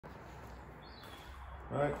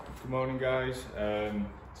Right, good morning guys.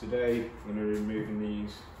 Today I'm going to be removing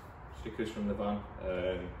these stickers from the van.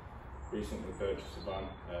 Recently purchased a van,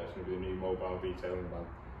 it's going to be a new mobile detailing van.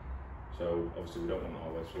 So obviously we don't want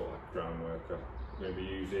all this to look like a ground worker. We're going to be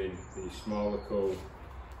using these smaller cool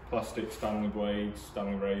plastic Stanley blades,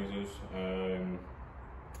 Stanley razors.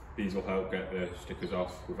 These will help get the stickers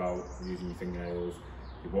off without using your fingernails.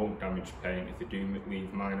 It won't damage paint. If they do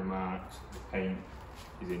leave minor marks, the paint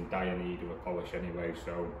is in dire need of a polish anyway,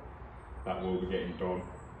 so that will be getting done.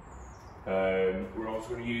 We're also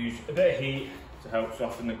going to use a bit of heat to help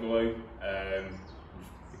soften the glue.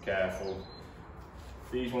 Just be careful.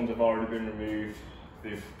 These ones have already been removed.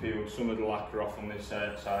 They've peeled some of the lacquer off on this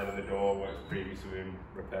side of the door where it's previously been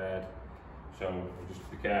repaired. So just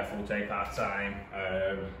be careful, take our time,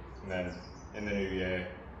 and then in the new year,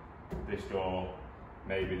 this door,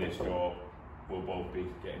 maybe this door, will both be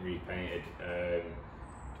getting repainted.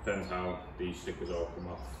 Depends how these stickers all come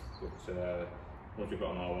off. But once we've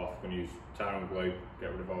got them all off, we're going to use tar and glue,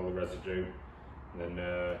 get rid of all the residue, and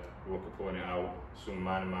then look at pulling it out, some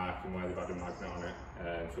minor marking where they've had a magnet on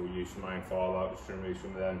it. So we'll use some iron fallout just to remove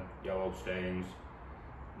some of them yellow stains.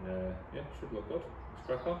 And yeah, should look good.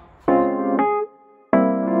 Let's crack on.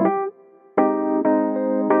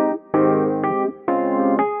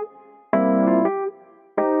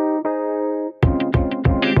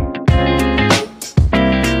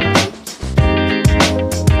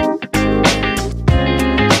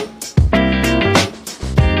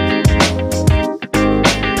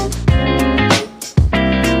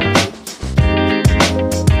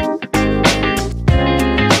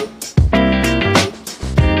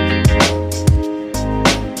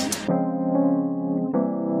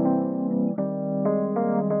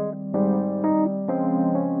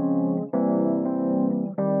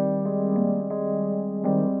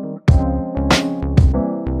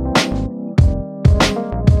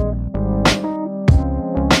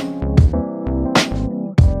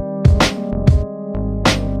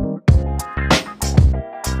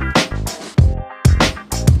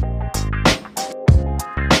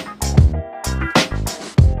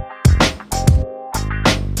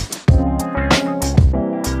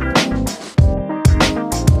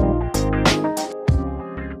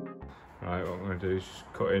 Right, what I'm going to do is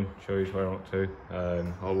just cut in, show you where I'm up to.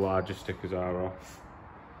 All the larger stickers are off.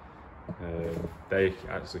 They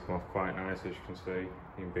actually come off quite nice, as you can see,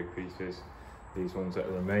 in big pieces. These ones that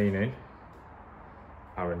are remaining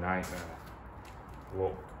are a nightmare.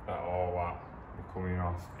 Look at all that, they're coming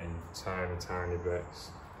off in tiny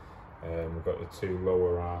bits. We've got the two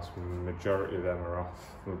lower arms, the majority of them are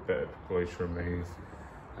off with a bit of glue to remove.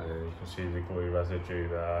 You can see the glue residue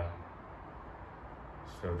there.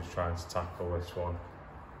 So I'm just trying to tackle this one,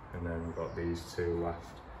 and then we've got these two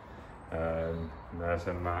left. And there's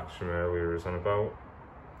some marks from earlier as on about.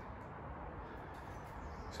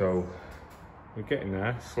 So we're getting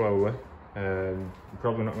there slowly. I'm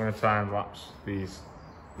probably not going to time lapse these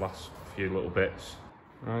last few little bits.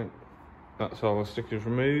 Right, that's all the stickers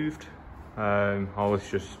removed. All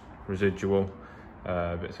this just residual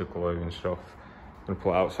bits of glue and stuff. I'm going to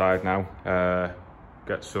pull it outside now.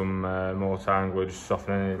 Get some more tar and glue, just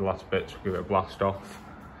soften any of the last bits, give it a blast off,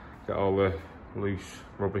 get all the loose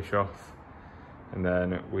rubbish off, and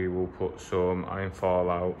then we will put some iron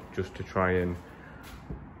fallout just to try and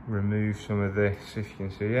remove some of this, if you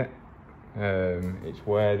can see it. It's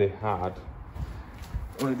where they had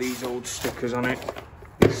one of these old stickers on it.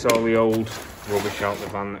 This is all the old rubbish out the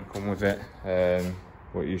van that come with it.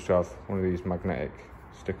 What used to have one of these magnetic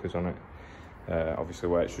stickers on it. Obviously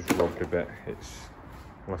where it's just rubbed a bit, it's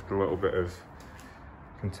left a little bit of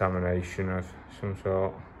contamination of some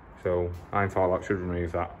sort, so iron fallout should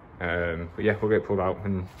remove that. But yeah, we'll get it pulled out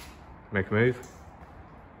and make a move.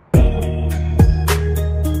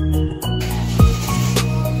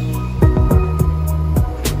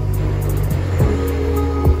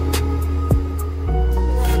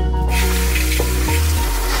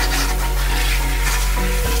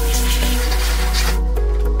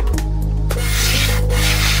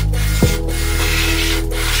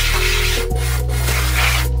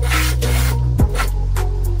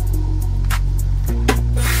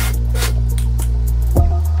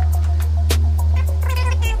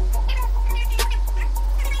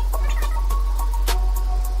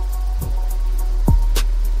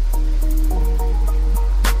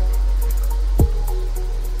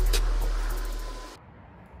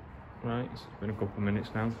 Right, it's been a couple of minutes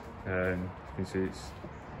now. You can see it's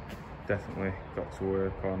definitely got to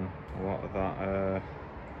work on a lot of that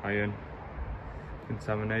iron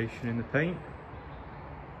contamination in the paint.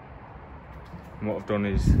 And what I've done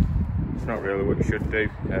is it's not really what you should do.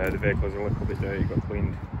 The vehicle's a little bit dirty, got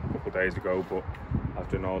cleaned a couple of days ago, but I've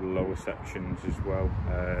done all the lower sections as well.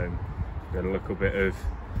 Got a little bit of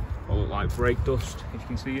what looked like brake dust, if you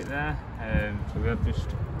can see it there. So we have just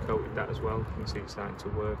coated that as well. You can see it's starting to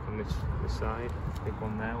work on this side, big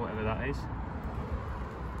one there, whatever that is.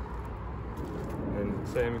 And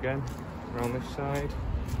same again around this side.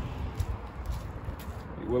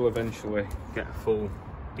 It will eventually get a full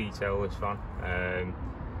detail, this van.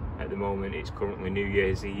 At the moment it's currently New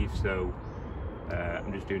Year's Eve, so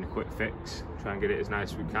I'm just doing a quick fix, try and get it as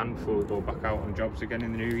nice as we can before we go back out on jobs again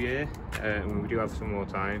in the new year. When we do have some more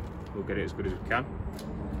time, we'll get it as good as we can.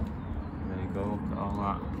 There you go, look at all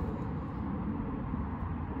that.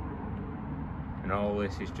 And all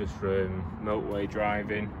this is just from motorway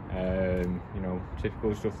driving, you know,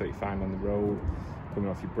 typical stuff that you find on the road,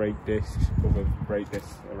 coming off your brake discs, other brake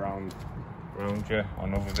discs around you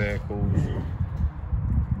on other vehicles.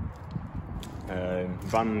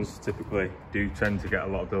 Vans typically do tend to get a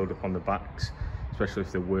lot of build up on the backs, especially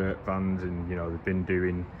if they're work vans and, you know, they've been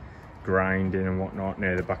doing grinding and whatnot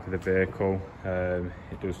near the back of the vehicle.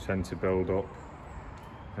 It does tend to build up,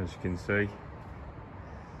 as you can see.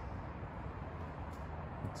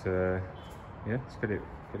 But yeah, let's get it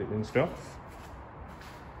rinsed off.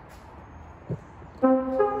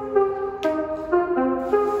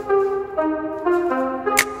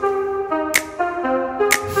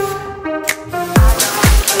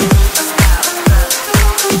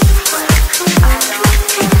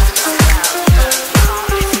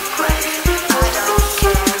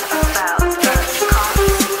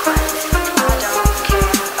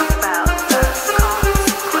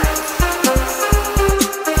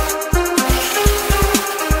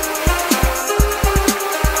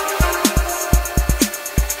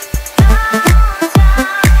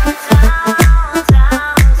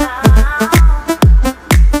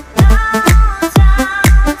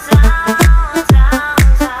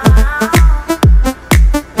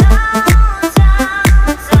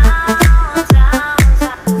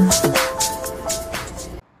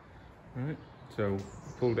 So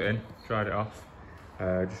pulled it in, dried it off,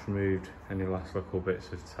 just removed any last little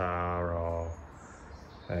bits of tar or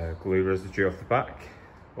glue residue off the back.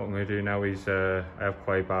 What I'm going to do now is I have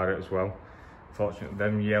clay barred it as well. Fortunately,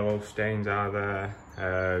 them yellow stains are there,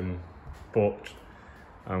 but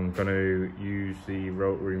I'm going to use the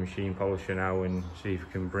rotary machine polisher now and see if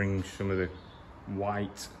we can bring some of the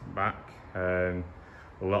white back. A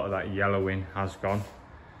lot of that yellowing has gone.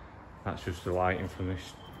 That's just the lighting from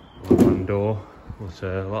this one door, but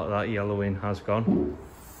a lot of that yellowing has gone.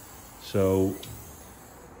 So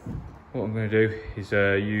what I'm going to do is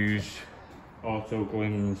use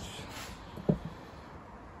Autoglim's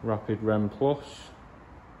Rapid Rem Plus.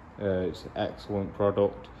 It's an excellent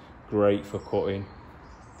product, great for cutting.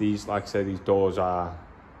 These, like I say, these doors are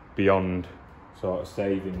beyond sort of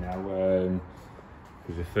saving now,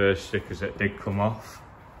 because the first stickers that did come off,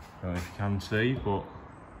 I don't know if you can see, but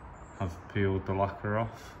I've peeled the lacquer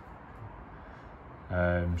off.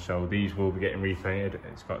 So these will be getting repainted.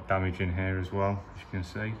 It's got damage in here as well, as you can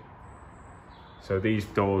see. So these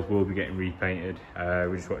doors will be getting repainted.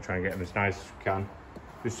 We just want to try and get them as nice as we can,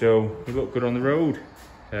 just so they look good on the road.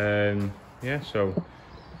 Yeah, so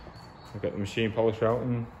I'll get the machine polisher out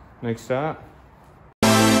and make a start.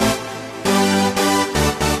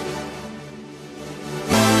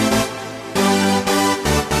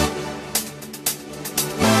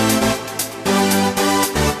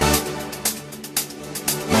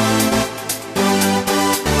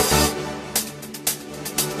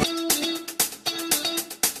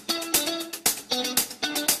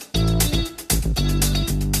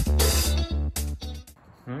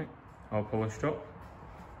 Right, all polished up,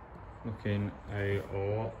 looking a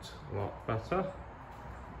lot better.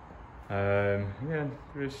 Yeah,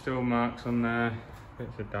 there is still marks on there,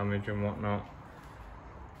 bits of damage and whatnot.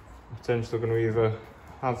 Potentially going to either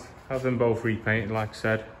have them both repainted, like I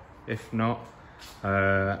said. If not,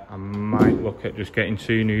 I might look at just getting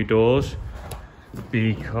 2 new doors,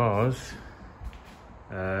 because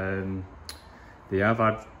they have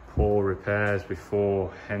had poor repairs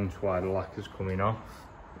before, hence why the lacquer's coming off.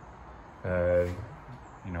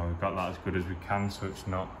 You know, we've got that as good as we can, so it's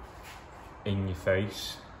not in your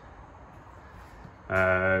face.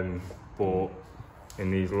 But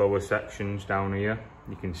in these lower sections down here,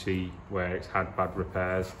 you can see where it's had bad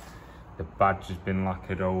repairs. The badge has been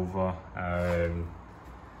lacquered over.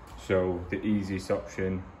 So the easiest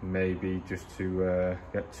option may be just to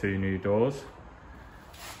get 2 new doors.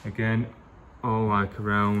 Again, all like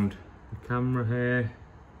around the camera here,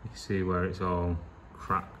 you can see where it's all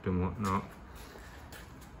cracked and whatnot.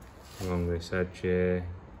 Along this edge here,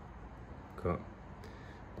 got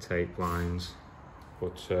tape lines,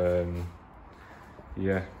 but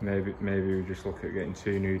yeah, maybe we just look at getting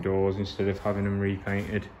 2 new doors instead of having them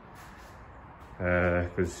repainted,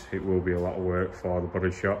 because it will be a lot of work for the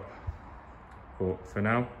body shop. But for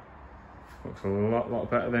now, looks a lot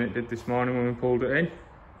better than it did this morning when we pulled it in.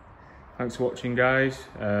 Thanks for watching, guys.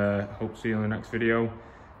 Hope to see you in the next video.